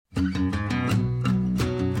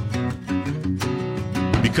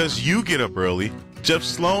Because you get up early, Jeff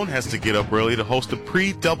Sloan has to get up early to host the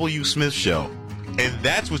Pre-W. Smith Show. And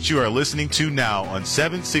that's what you are listening to now on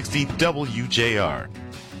 760 WJR.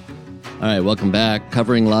 All right, welcome back.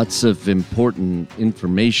 Covering lots of important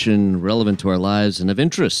information relevant to our lives and of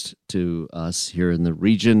interest to us here in the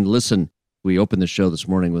region. Listen, we opened the show this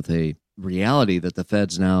morning with a reality that the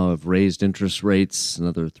Feds now have raised interest rates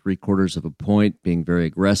another 0.75 of a point, being very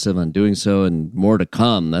aggressive on doing so, and more to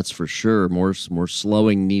come, that's for sure. More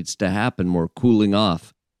slowing needs to happen, more cooling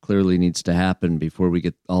off clearly needs to happen before we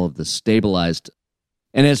get all of this stabilized.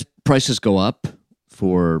 And as prices go up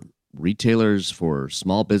for retailers, for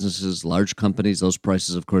small businesses, large companies, those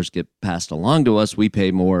prices, of course, get passed along to us. We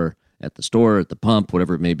pay more at the store, at the pump,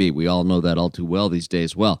 whatever it may be. We all know that all too well these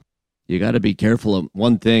days. Well, you got to be careful of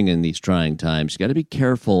one thing in these trying times. You got to be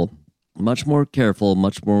careful, much more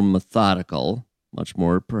methodical, much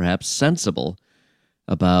more perhaps sensible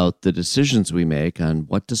about the decisions we make on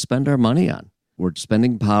what to spend our money on. Our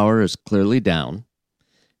spending power is clearly down.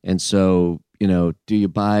 And so, do you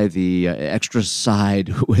buy the extra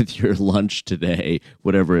side with your lunch today,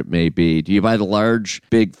 whatever it may be? Do you buy the large,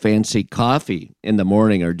 big, fancy coffee in the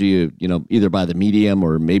morning, or do you, either buy the medium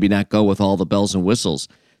or maybe not go with all the bells and whistles?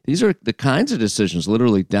 These are the kinds of decisions,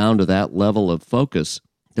 literally down to that level of focus,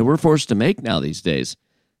 that we're forced to make now these days.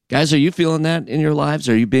 Guys, are you feeling that in your lives?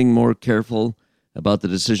 Are you being more careful about the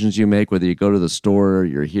decisions you make, whether you go to the store, or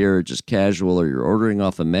you're here just casual, or you're ordering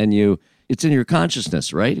off a menu? It's in your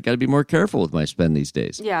consciousness, right? You got to be more careful with my spend these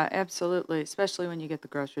days. Yeah, absolutely, especially when you get the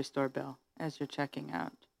grocery store bill as you're checking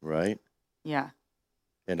out. Right. Yeah.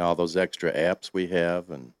 And all those extra apps we have.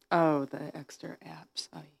 Oh, the extra apps.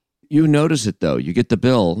 Oh, you notice it, though. You get the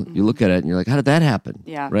bill, you look at it, and you're like, how did that happen?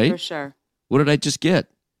 Yeah, right? For sure. What did I just get?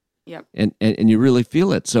 Yep. And you really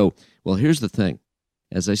feel it. So, well, here's the thing.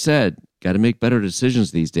 As I said, got to make better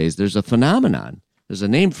decisions these days. There's a phenomenon. There's a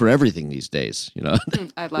name for everything these days.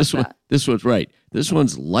 I love that. This one's right. This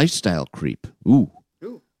one's lifestyle creep. Ooh.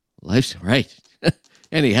 Right.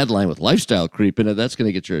 Any headline with lifestyle creep in it, that's going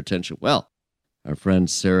to get your attention. Well, our friend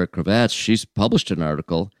Sarah Kravats, she's published an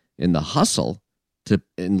article in The Hustle to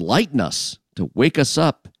enlighten us, to wake us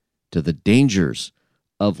up to the dangers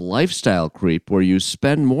of lifestyle creep, where you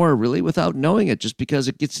spend more really without knowing it, just because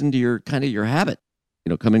it gets into your habit.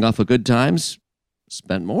 Coming off of good times,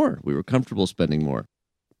 spent more. We were comfortable spending more.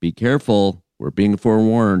 Be careful. We're being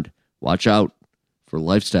forewarned. Watch out for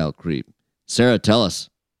lifestyle creep. Sarah, tell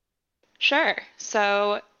us. Sure.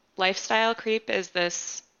 So lifestyle creep is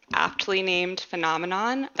this aptly named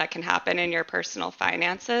phenomenon that can happen in your personal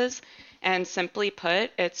finances. And simply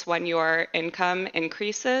put, it's when your income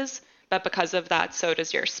increases, but because of that, so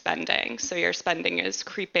does your spending. So your spending is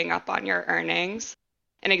creeping up on your earnings.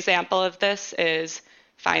 An example of this is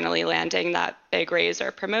finally landing that big raise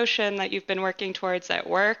or promotion that you've been working towards at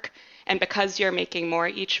work. And because you're making more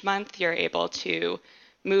each month, you're able to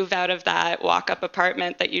move out of that walk-up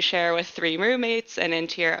apartment that you share with 3 roommates and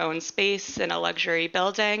into your own space in a luxury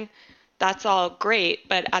building. That's all great,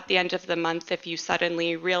 but at the end of the month, if you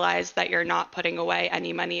suddenly realize that you're not putting away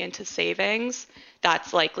any money into savings,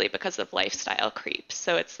 that's likely because of lifestyle creep.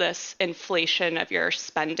 So it's this inflation of your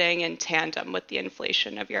spending in tandem with the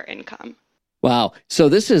inflation of your income. Wow. So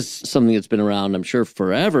this is something that's been around, I'm sure,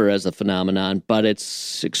 forever as a phenomenon, but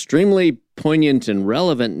it's extremely poignant and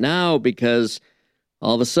relevant now because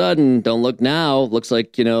all of a sudden, don't look now, looks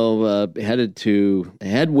like, headed to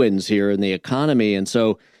headwinds here in the economy. And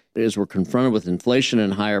so as we're confronted with inflation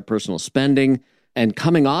and higher personal spending and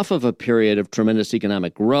coming off of a period of tremendous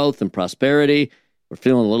economic growth and prosperity, we're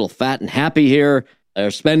feeling a little fat and happy here.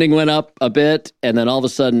 Our spending went up a bit. And then all of a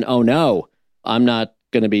sudden, oh no, I'm not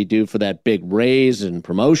going to be due for that big raise and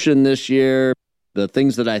promotion this year. The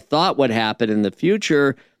things that I thought would happen in the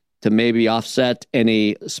future to maybe offset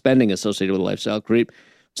any spending associated with lifestyle creep,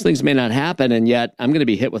 those things may not happen. And yet I'm going to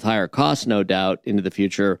be hit with higher costs, no doubt, into the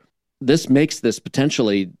future. This makes this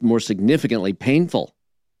potentially more significantly painful.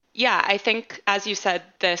 Yeah, I think, as you said,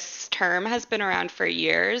 this term has been around for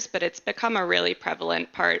years, but it's become a really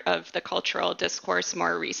prevalent part of the cultural discourse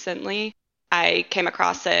more recently. I came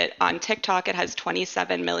across it on TikTok. It has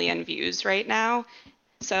 27 million views right now.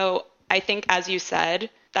 So I think, as you said,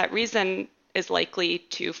 that reason is likely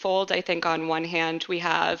twofold. I think on one hand, we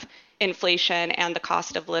have inflation and the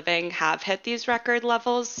cost of living have hit these record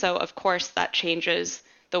levels. So of course, that changes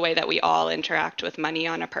the way that we all interact with money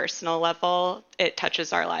on a personal level. It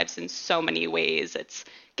touches our lives in so many ways. It's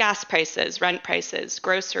gas prices, rent prices,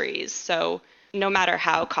 groceries. So no matter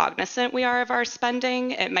how cognizant we are of our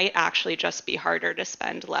spending, it might actually just be harder to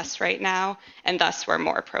spend less right now. And thus we're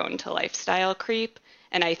more prone to lifestyle creep.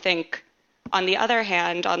 And I think On the other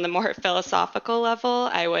hand, on the more philosophical level,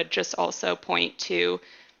 I would just also point to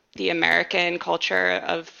the American culture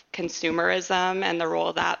of consumerism and the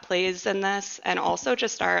role that plays in this, and also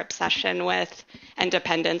just our obsession with and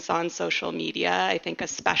dependence on social media. I think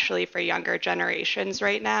especially for younger generations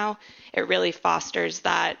right now, it really fosters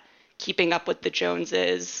that keeping up with the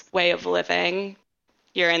Joneses way of living.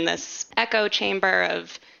 You're in this echo chamber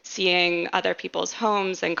of seeing other people's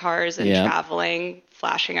homes and cars and traveling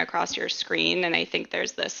flashing across your screen. And I think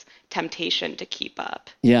there's this temptation to keep up.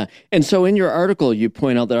 Yeah. And so in your article, you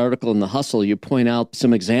point out, that article in The Hustle, you point out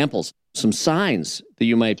some examples, some signs that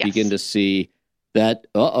you might begin to see that,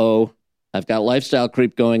 I've got lifestyle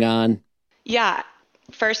creep going on. Yeah.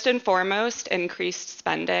 First and foremost, increased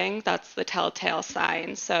spending. That's the telltale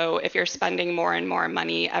sign. So if you're spending more and more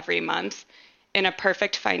money every month, in a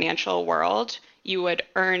perfect financial world, you would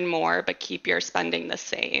earn more but keep your spending the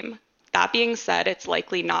same. That being said, it's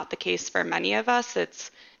likely not the case for many of us.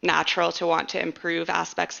 It's natural to want to improve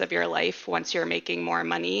aspects of your life once you're making more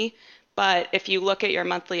money. But if you look at your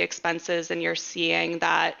monthly expenses and you're seeing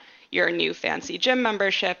that your new fancy gym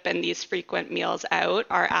membership and these frequent meals out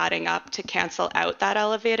are adding up to cancel out that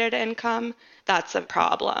elevated income, that's a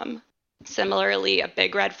problem. Similarly, a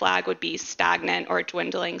big red flag would be stagnant or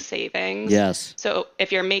dwindling savings. Yes. So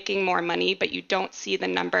if you're making more money, but you don't see the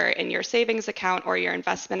number in your savings account or your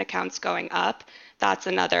investment accounts going up, that's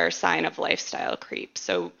another sign of lifestyle creep.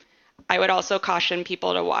 So I would also caution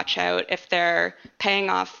people to watch out if they're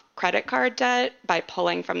paying off credit card debt by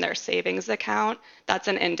pulling from their savings account. That's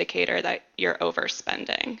an indicator that you're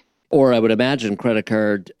overspending. Or I would imagine credit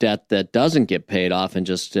card debt that doesn't get paid off and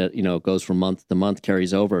just, goes from month to month,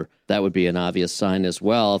 carries over. That would be an obvious sign as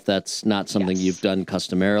well if that's not something you've done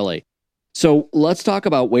customarily. So let's talk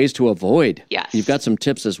about ways to avoid. Yes. You've got some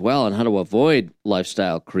tips as well on how to avoid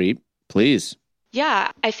lifestyle creep. Please.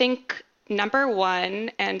 Yeah, I think number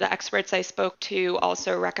one, and the experts I spoke to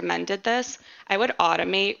also recommended this, I would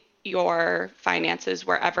automate your finances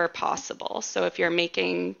wherever possible. So if you're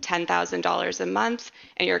making $10,000 a month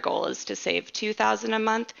and your goal is to save $2,000 a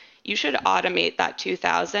month, you should automate that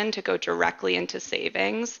 $2,000 to go directly into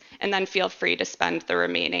savings, and then feel free to spend the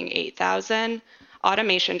remaining $8,000.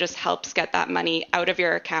 Automation just helps get that money out of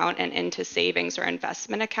your account and into savings or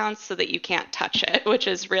investment accounts so that you can't touch it, which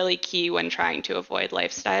is really key when trying to avoid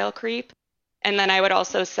lifestyle creep. And then I would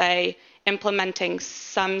also say implementing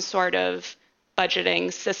some sort of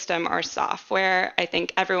budgeting system or software. I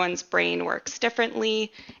think everyone's brain works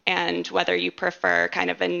differently, and whether you prefer kind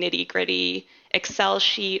of a nitty-gritty Excel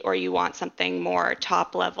sheet or you want something more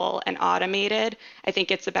top level and automated, I think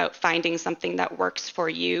it's about finding something that works for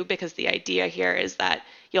you, because the idea here is that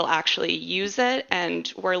you'll actually use it,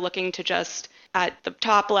 and we're looking to just at the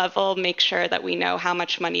top level make sure that we know how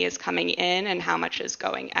much money is coming in and how much is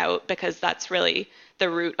going out, because that's really the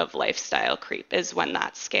root of lifestyle creep, is when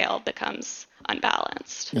that scale becomes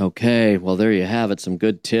unbalanced. Okay, well, there you have it. Some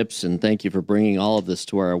good tips, and thank you for bringing all of this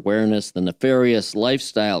to our awareness, the nefarious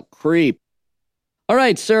lifestyle creep. All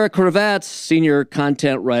right, Sarah Kravats, senior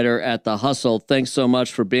content writer at The Hustle. Thanks so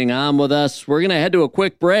much for being on with us. We're going to head to a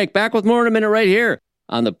quick break. Back with more in a minute right here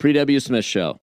on the Pre-W. Smith Show.